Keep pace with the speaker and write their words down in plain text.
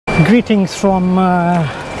Greetings from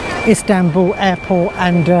Istanbul Airport,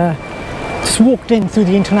 and just walked in through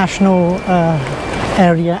the international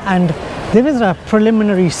area, and there is a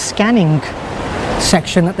preliminary scanning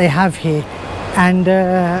section that they have here, and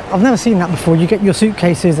I've never seen that before. You get your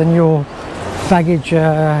suitcases and your baggage,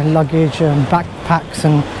 luggage and backpacks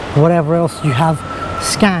and whatever else you have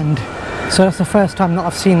scanned. So that's the first time that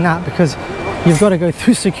I've seen that, because you've got to go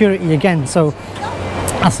through security again, so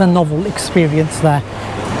that's a novel experience there,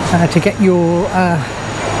 to get your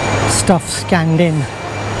stuff scanned in.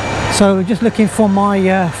 So just looking for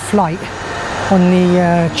my flight on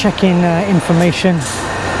the check-in information.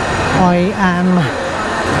 I am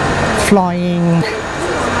flying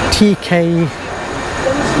TK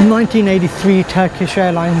 1983 Turkish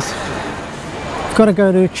Airlines. I've got to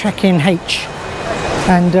go to check-in H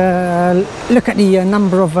and look at the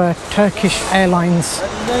number of Turkish Airlines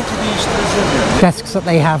desks that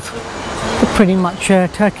they have. But pretty much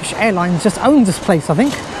Turkish Airlines just owns this place, I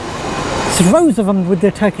think. There's rows of them with the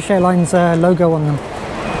Turkish Airlines logo on them.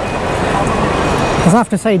 I have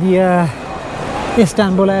to say, the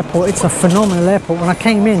Istanbul Airport, it's a phenomenal airport. When I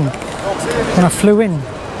came in, when I flew in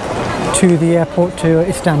to the airport to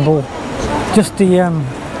Istanbul, just the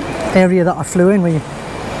area that I flew in,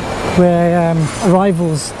 where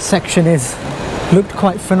arrivals section is, looked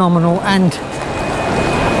quite phenomenal. And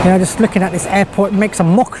you know, just looking at this airport makes a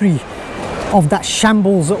mockery of that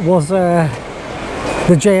shambles that was the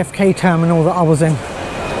JFK terminal that I was in.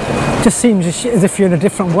 Just seems as if you're in a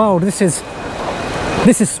different world. This is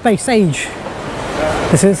space age.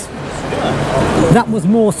 That was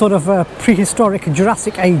more sort of a prehistoric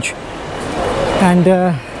Jurassic age. And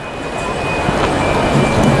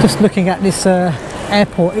just looking at this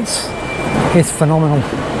airport, it's phenomenal.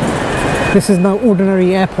 This is no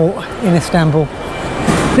ordinary airport in Istanbul.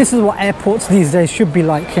 This is what airports these days should be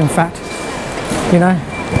like, in fact. You know,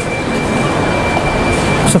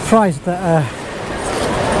 I'm surprised that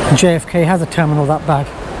JFK has a terminal that bad,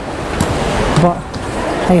 but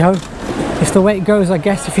hey ho, it's the way it goes, I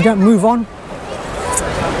guess. If you don't move on,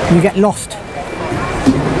 you get lost.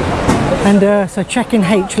 And so check-in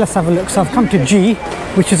H, let's have a look. So I've come to G,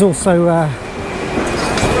 which is also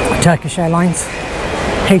Turkish Airlines.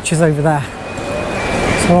 H is over there,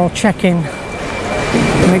 so I'll check in,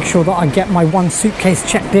 make sure that I get my one suitcase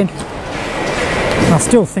checked in. I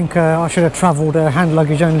still think I should have travelled hand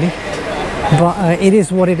luggage only, but it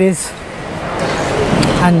is what it is.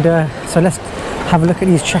 And so let's have a look at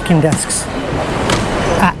these check-in desks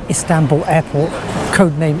at Istanbul Airport,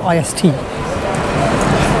 codename IST.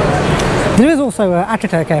 There is also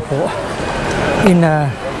Ataturk Airport in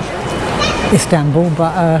Istanbul,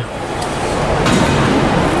 but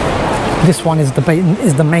this one is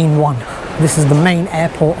the main one. This is the main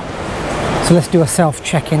airport. So let's do a self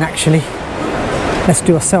check-in actually. Let's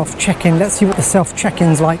do a self check-in. Let's see what the self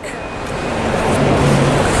check-in's like.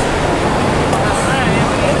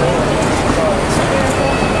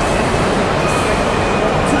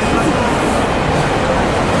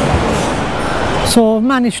 So I've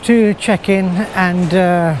managed to check in, and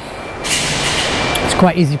it's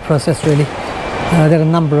quite easy process really. There are a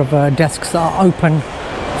number of desks that are open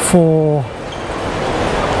for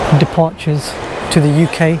departures to the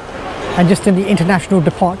UK, and just in the international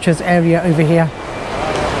departures area over here.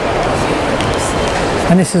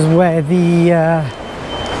 And this is where the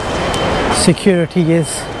security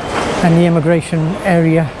is, and the immigration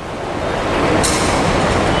area.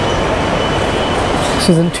 This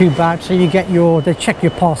isn't too bad. So you get they check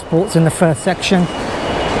your passports in the first section,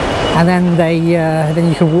 and then then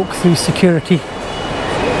you can walk through security.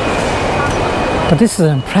 But this is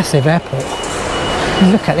an impressive airport.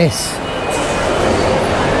 Look at this.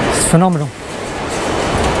 It's phenomenal.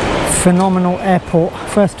 Phenomenal airport.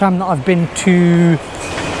 First time that I've been to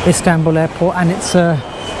Istanbul Airport, and it's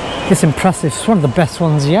impressive. It's one of the best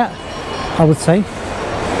ones yet, I would say. You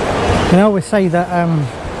know, I always say that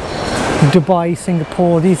Dubai,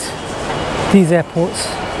 Singapore, these airports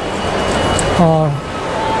are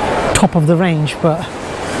top of the range, but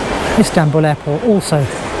Istanbul Airport also,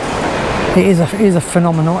 it is a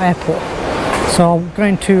phenomenal airport. So I'm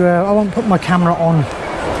going to I won't put my camera on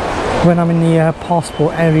when I'm in the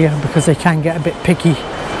passport area, because they can get a bit picky,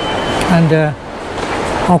 and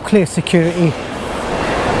I'll clear security.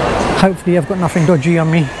 Hopefully I've got nothing dodgy on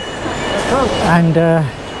me, and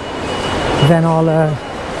then I'll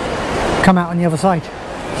come out on the other side.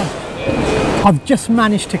 I've just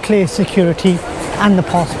managed to clear security and the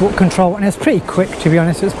passport control, and it's pretty quick, to be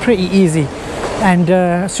honest. It's pretty easy, and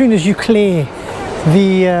as soon as you clear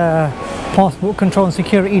the passport control and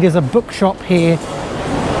security, there's a bookshop here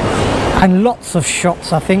and lots of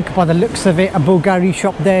shops, I think, by the looks of it. A Bulgari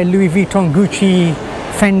shop there, Louis Vuitton, Gucci,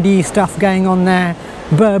 Fendi stuff going on there,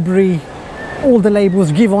 Burberry, all the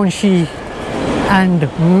labels, Givenchy, and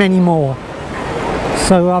many more.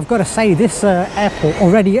 So I've got to say, this airport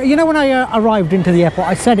already, you know, when I arrived into the airport,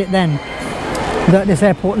 I said it then, that this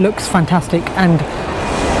airport looks fantastic, and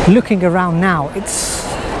looking around now, it's,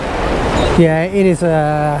 yeah, it is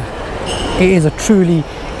a truly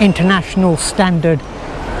international standard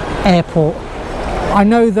airport. I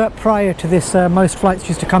know that prior to this, most flights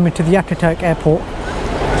used to come into the Ataturk airport,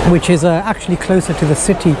 which is actually closer to the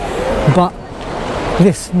city, but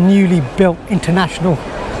this newly built international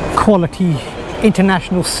quality,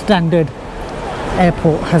 international standard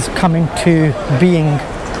airport has come into being,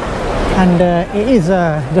 and it is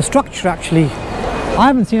the structure, actually, I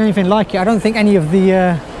haven't seen anything like it. I don't think any of the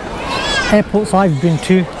airports I've been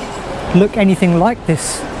to look anything like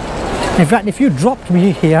this. In fact, if you dropped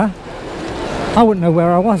me here, I wouldn't know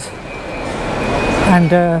where I was.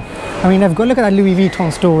 And I mean, they've got, look at that Louis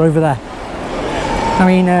Vuitton store over there. I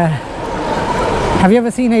mean, have you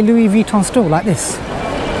ever seen a Louis Vuitton store like this?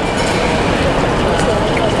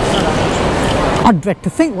 I'd dread to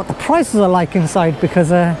think what the prices are like inside, because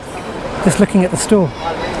just looking at the store,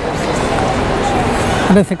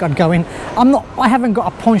 I don't think I'd go in. I haven't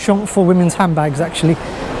got a penchant for women's handbags, actually,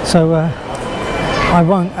 so I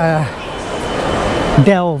won't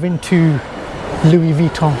delve into Louis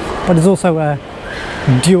Vuitton. But there's also a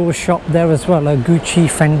Dior shop there as well, a Gucci,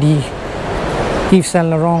 Fendi, Yves Saint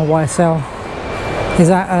Laurent, YSL. Is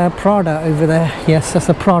that Prada over there? Yes, that's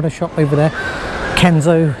a Prada shop over there.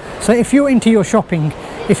 Kenzo. So if you're into your shopping,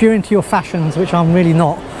 if you're into your fashions, which I'm really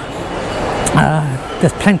not,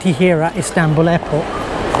 there's plenty here at Istanbul Airport.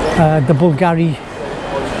 The Bulgari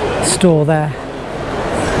store there.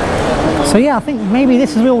 So yeah, I think maybe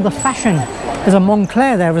this is where all the fashion. There's a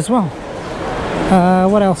Moncler there as well.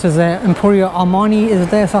 What else is there? Emporio Armani is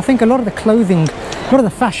there. So I think a lot of the clothing, a lot of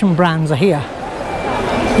the fashion brands are here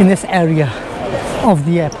in this area of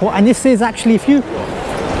the airport. And this is actually, if you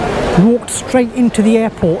walked straight into the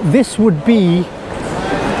airport, this would be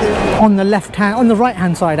on the left hand, on the right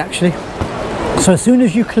hand side, actually. So as soon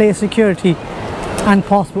as you clear security and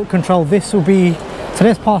passport control, this will be, so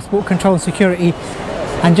there's passport control and security,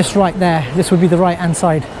 and just right there, this would be the right hand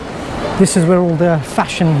side. This is where all the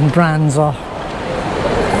fashion brands are.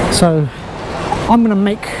 So I'm gonna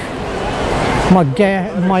make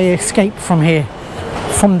my escape from here,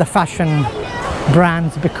 from the fashion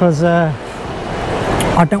brands, because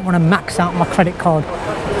I don't want to max out my credit card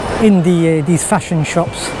in these fashion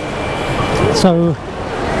shops. So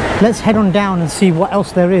let's head on down and see what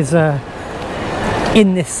else there is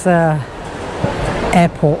in this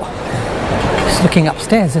airport. Just looking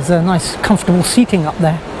upstairs, there's a nice comfortable seating up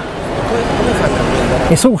there.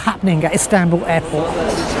 It's all happening at Istanbul Airport.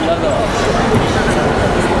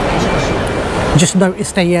 Just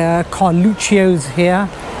noticed a Carluccio's here,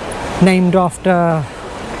 named after,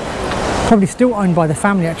 probably still owned by the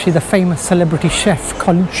family, actually, the famous celebrity chef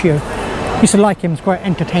Carluccio. Used to like him, he's quite an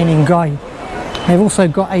entertaining guy. They've also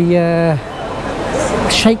got a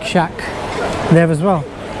Shake Shack there as well.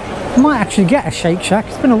 Might actually get a Shake Shack.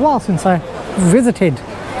 It's been a while since I visited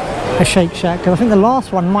a Shake Shack. I think the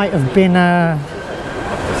last one might have been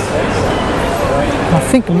I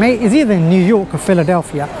think it's either in New York or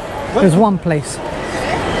Philadelphia. There's one place.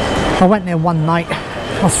 I went there one night.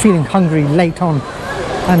 I was feeling hungry late on,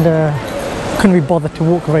 and couldn't be bothered to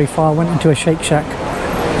walk very far. I went into a Shake Shack,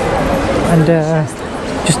 and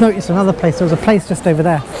just noticed another place. There was a place just over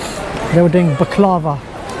there. They were doing baklava,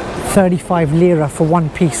 35 lira for one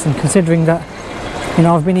piece, and considering that, you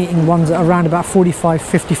know, I've been eating ones at around about 45,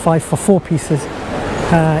 55 for 4 pieces.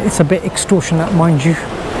 It's a bit extortionate, mind you.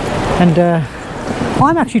 And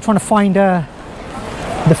I'm actually trying to find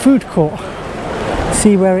the food court,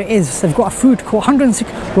 see where it is. They've got a food court, 106.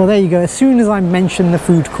 Well, there you go. As soon as I mention the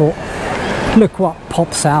food court, look what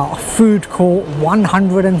pops out. Food court,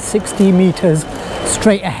 160 meters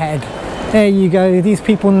straight ahead. There you go. These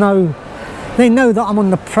people know, they know that I'm on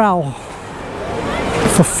the prowl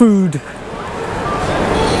for food.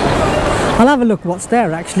 I'll have a look what's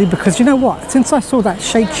there, actually, because you know what? Since I saw that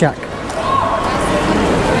Shake Shack,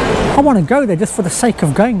 I want to go there just for the sake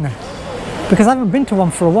of going there, because I haven't been to one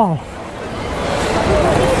for a while.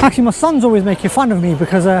 Actually, my son's always making fun of me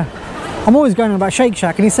because I'm always going on about Shake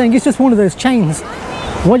Shack, and he's saying it's just one of those chains.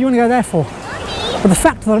 What do you want to go there for? But the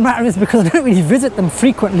fact of the matter is, because I don't really visit them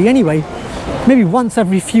frequently anyway, maybe once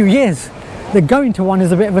every few years, that going to one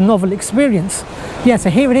is a bit of a novel experience. Yeah, so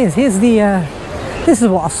here it is. Here's the this is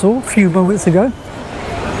what I saw a few moments ago.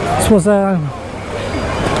 This was a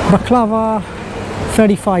baklava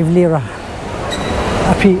 35 lira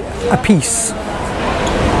a piece,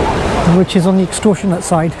 which is on the extortionate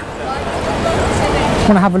side. I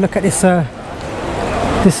want to have a look at this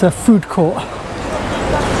food court.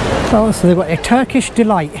 Oh, so they've got a Turkish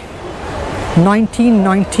Delight,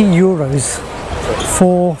 1990 euros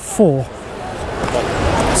for 4.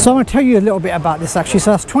 So I'm going to tell you a little bit about this actually.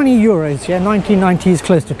 So that's 20 euros, yeah, 1990 is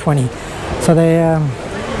close to 20. So they're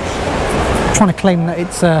trying to claim that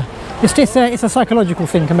it's a psychological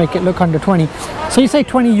thing to make it look under 20. So you say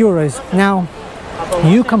 20 euros. Now,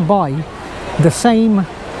 you can buy the same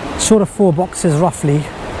sort of 4 boxes roughly.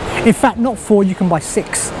 In fact, not 4, you can buy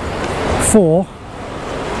 6 for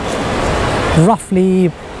roughly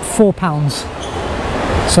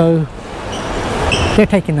 £4. So they're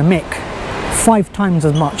taking the mick, 5 times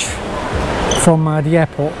as much from the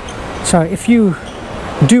airport. So if you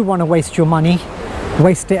do want to waste your money,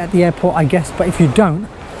 waste it at the airport, I guess, but if you don't,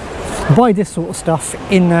 buy this sort of stuff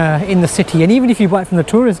in the city. And even if you buy it from the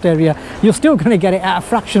tourist area, you're still going to get it at a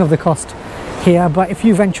fraction of the cost here. But if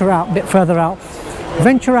you venture out a bit further out,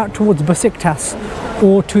 venture out towards Besiktas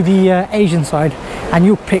or to the Asian side, and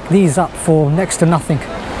you'll pick these up for next to nothing.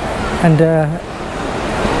 And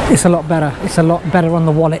it's a lot better. It's a lot better on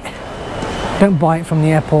the wallet. Don't buy it from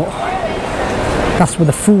the airport. That's where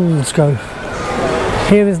the fools go.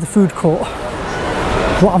 Here is the food court.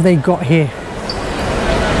 What have they got here?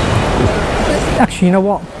 Actually, you know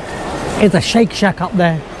what? There's a Shake Shack up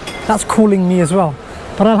there. That's calling me as well.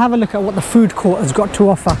 But I'll have a look at what the food court has got to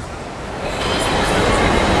offer.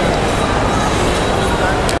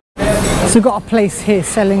 So we've got a place here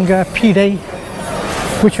selling pide,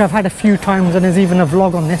 which I've had a few times, and there's even a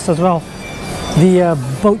vlog on this as well. The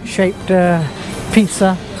boat-shaped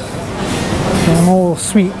pizza, more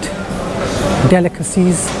sweet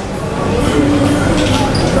delicacies,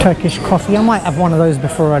 Turkish coffee. I might have one of those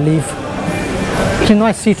before I leave. It's a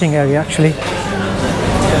nice seating area actually.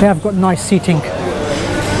 They have got nice seating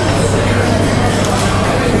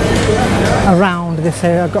around this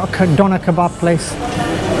area. I've got a doner kebab place.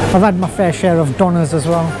 I've had my fair share of doners as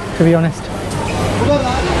well, to be honest.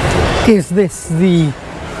 Is this the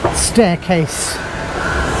staircase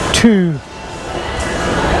to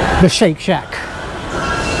the Shake Shack?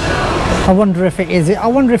 I wonder if it is. I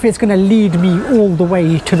wonder if it's going to lead me all the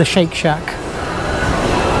way to the Shake Shack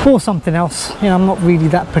or something else. You know, I'm not really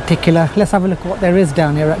that particular. Let's have a look at what there is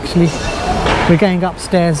down here actually. We're going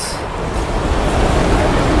upstairs.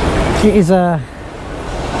 It is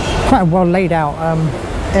quite a well laid out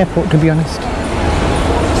airport, to be honest.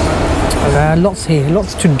 Lots here,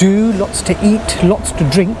 lots to do, lots to eat, lots to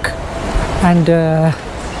drink, and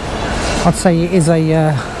I'd say it is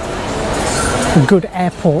a good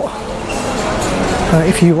airport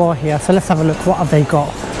if you are here. So let's have a look. What have they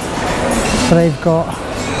got? So they've got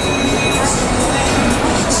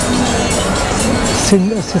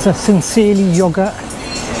this is a Sincerely yogurt.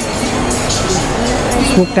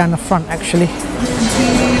 Let's walk down the front actually.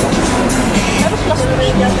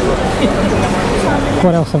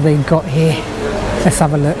 What else have they got here? Let's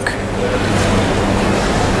have a look.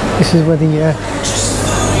 This is where the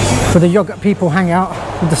yogurt people hang out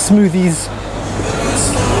with the smoothies.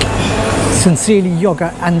 Sincerely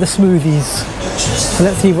yogurt and the smoothies. So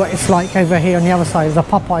let's see what it's like over here on the other side. The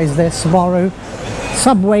Popeyes there, Sbarro,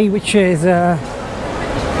 Subway, which is the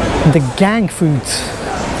gang foods.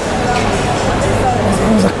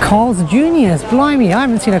 There's a Carl's Juniors. Blimey, I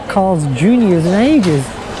haven't seen a Carl's Juniors in ages.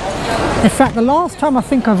 In fact, the last time I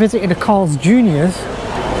think I visited a Carl's Juniors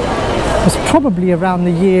was probably around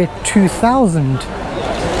the year 2000.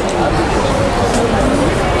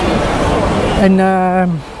 And I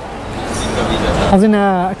was in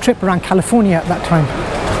a trip around California at that time.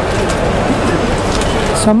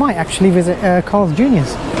 So I might actually visit Carl's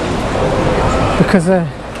Juniors. Because I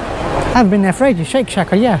haven't been there for ages. Shake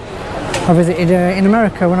Shack, yeah. I visited in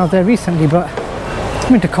America when I was there recently, but I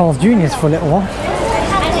went to Carl's Juniors for a little while.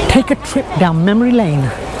 Take a trip down memory lane.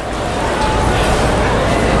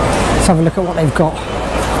 Let's have a look at what they've got.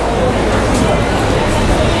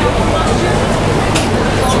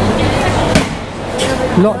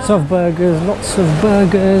 Lots of burgers, lots of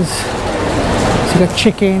burgers. So you've got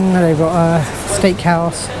chicken, they've got a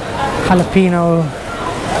steakhouse, jalapeno,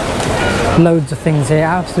 loads of things here,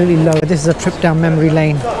 absolutely loads. This is a trip down memory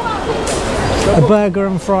lane. A burger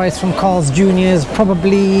and fries from Carl's Juniors,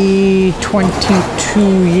 probably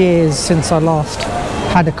 22 years since I last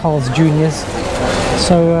had a Carl's Juniors.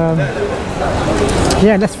 So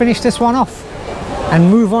yeah, let's finish this one off and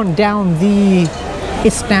move on down the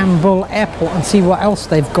Istanbul Airport and see what else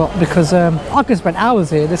they've got, because I could spend hours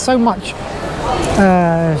here. There's so much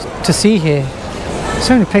to see here,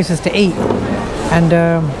 so many places to eat. and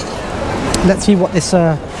let's see what this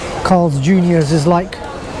Carl's Jr.'s is like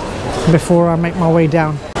before I make my way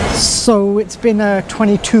down. So it's been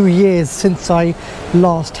 22 years since I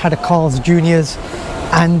last had a Carl's Jr.'s,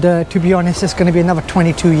 and to be honest, it's going to be another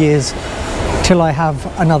 22 years till I have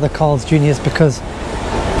another Carl's Jr.'s, because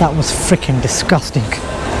that was freaking disgusting.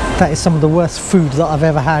 That is some of the worst food that I've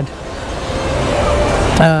ever had.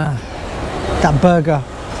 That burger,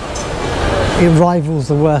 it rivals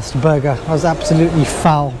the worst burger. It was absolutely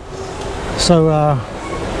foul. So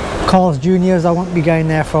Carl's Jr.'s, I won't be going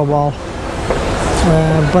there for a while,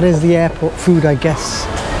 but it's the airport food, I guess.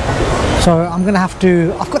 So I'm gonna have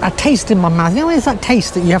to, I've got that taste in my mouth. You know, it's that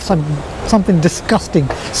taste that you have something disgusting,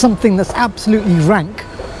 something that's absolutely rank.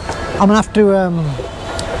 I'm gonna have to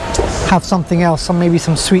have something else, maybe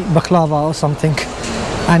some sweet baklava or something,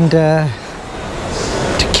 and to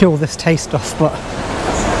kill this taste off. But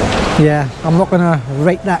yeah, I'm not gonna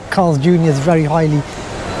rate that Carl's Jr.'s very highly.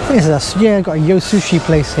 What is this? Yeah, got a Yo Sushi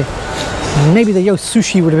place here. Maybe the Yo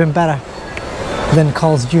Sushi would have been better than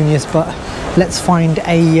Carl's Jr.'s, but let's find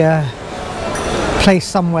a place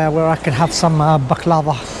somewhere where I can have some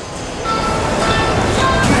baklava.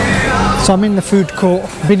 So I'm in the food court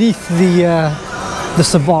beneath the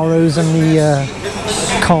Sbarros and the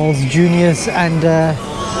Carl's Jr.'s, and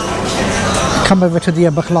come over to the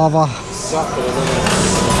baklava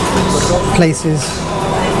places.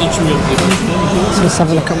 So let's have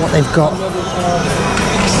a look at what they've got.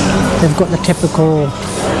 They've got the typical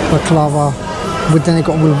baklava, but then they've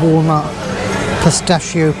got with walnut,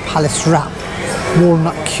 pistachio palace wrap,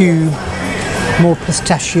 walnut cube, more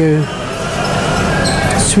pistachio,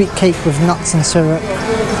 sweet cake with nuts and syrup.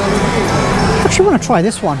 I actually want to try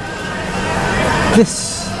this one.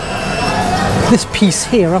 This piece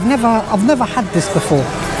here. I've never had this before.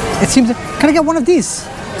 It seems. Can I get one of these?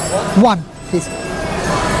 One, please.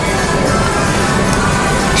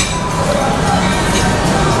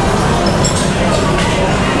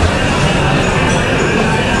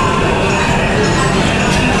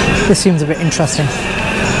 This seems a bit interesting.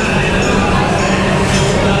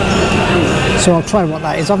 So I'll try what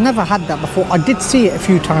that is. I've never had that before. I did see it a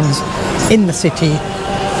few times in the city,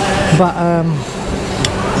 but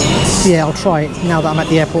yeah, I'll try it now that I'm at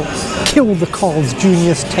the airport. Kill the Carl's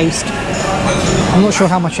Jr.'s taste. I'm not sure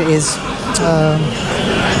how much it is.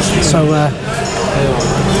 So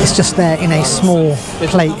it's just there in a small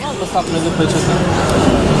plate.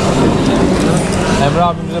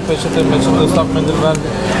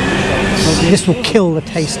 This will kill the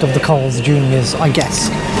taste of the Carl's Jr.'s, I guess,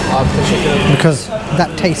 because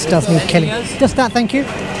that taste does need killing. Just that, thank you.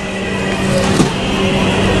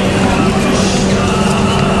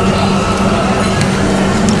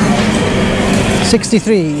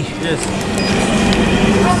 $63. Yes.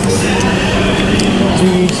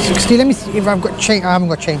 360. Let me see if I've got change. I haven't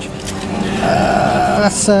got change.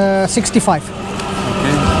 That's 65.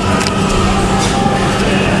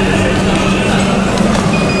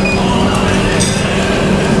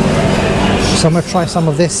 So I'm going to try some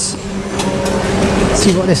of this,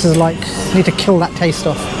 see what this is like. Need to kill that taste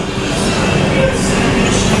off.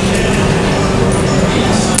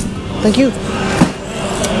 Thank you.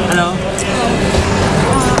 Hello.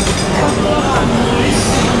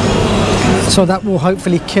 So that will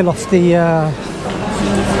hopefully kill off the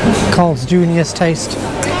Carl's Jr.'s taste.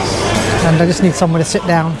 And I just need somewhere to sit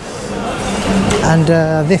down. And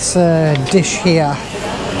this dish here,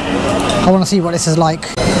 I want to see what this is like.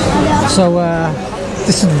 So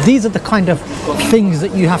these are the kind of things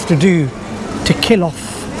that you have to do to kill off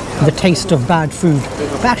the taste of bad food.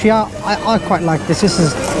 But actually I quite like this. This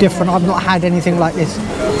is different. I've not had anything like this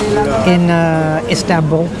in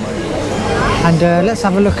Istanbul. And let's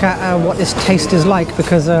have a look at what this taste is like,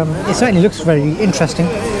 because it certainly looks very interesting.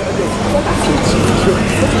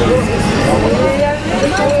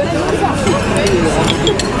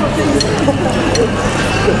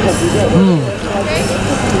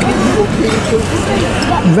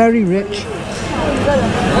 Very rich,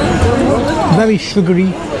 very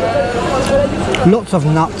sugary, lots of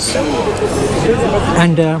nuts,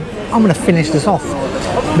 and I'm going to finish this off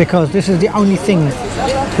because this is the only thing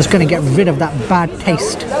that's going to get rid of that bad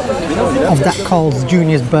taste of that Carl's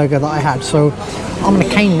Jr.'s burger that I had. So I'm going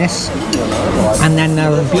to cane this and then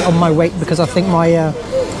be on my way, because I think my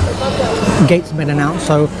gate's been announced.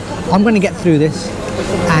 So I'm going to get through this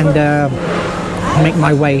and make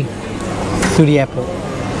my way through the airport.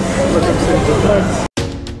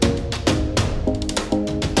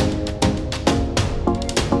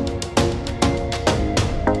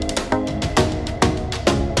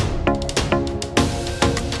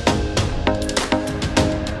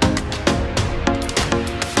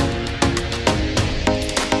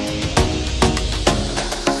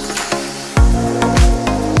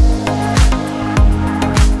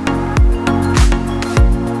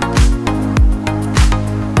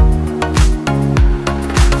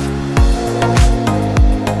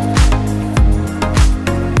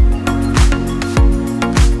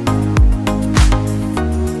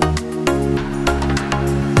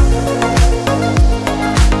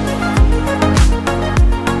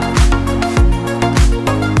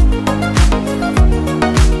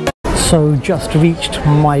 So just reached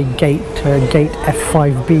my gate, gate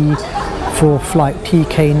F5B for flight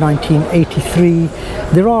TK 1983.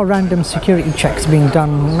 There are random security checks being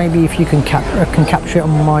done. Maybe if you can capture it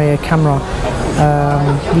on my camera,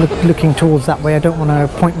 looking towards that way. I don't want to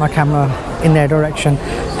point my camera in their direction,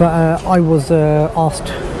 but I was asked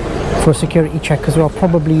for a security check as well,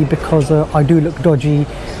 probably because I do look dodgy.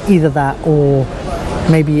 Either that, or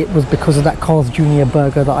maybe it was because of that Carl's Jr.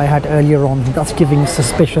 burger that I had earlier on. That's giving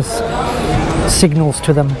suspicious signals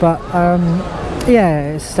to them. But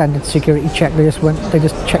yeah, it's standard security check. They just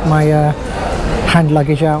checked my hand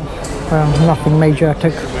luggage out. Nothing major.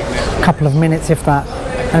 Took a couple of minutes, if that,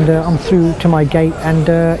 and I'm through to my gate, and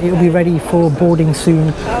it will be ready for boarding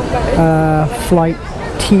soon. Flight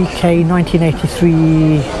TK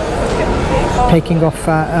 1983, taking off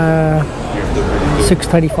at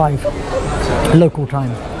 6:35 local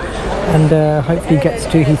time, and hopefully gets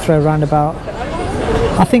to Heathrow around about,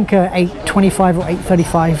 I think, 8:25 or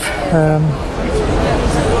 8:35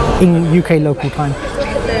 in UK local time.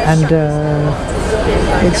 And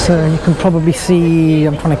it's you can probably see,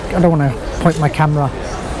 I don't want to point my camera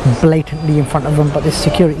blatantly in front of them, but there's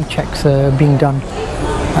security checks being done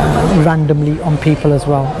randomly on people as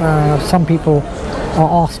well. Some people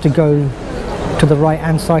are asked to go to the right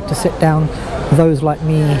hand side to sit down. Those like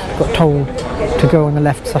me got told to go on the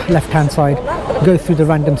left hand side, go through the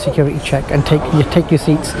random security check and take your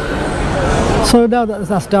seats. So now that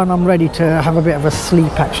that's done, I'm ready to have a bit of a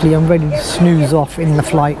sleep. Actually, I'm ready to snooze off in the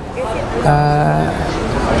flight.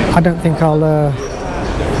 I don't think I'll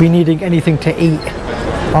be needing anything to eat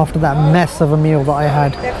after that mess of a meal that I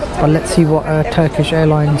had. But let's see what Turkish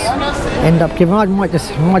Airlines end up giving. I might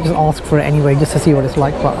just ask for it anyway, just to see what it's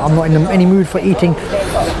like. But I'm not in any mood for eating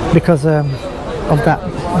because of that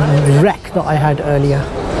wreck that I had earlier.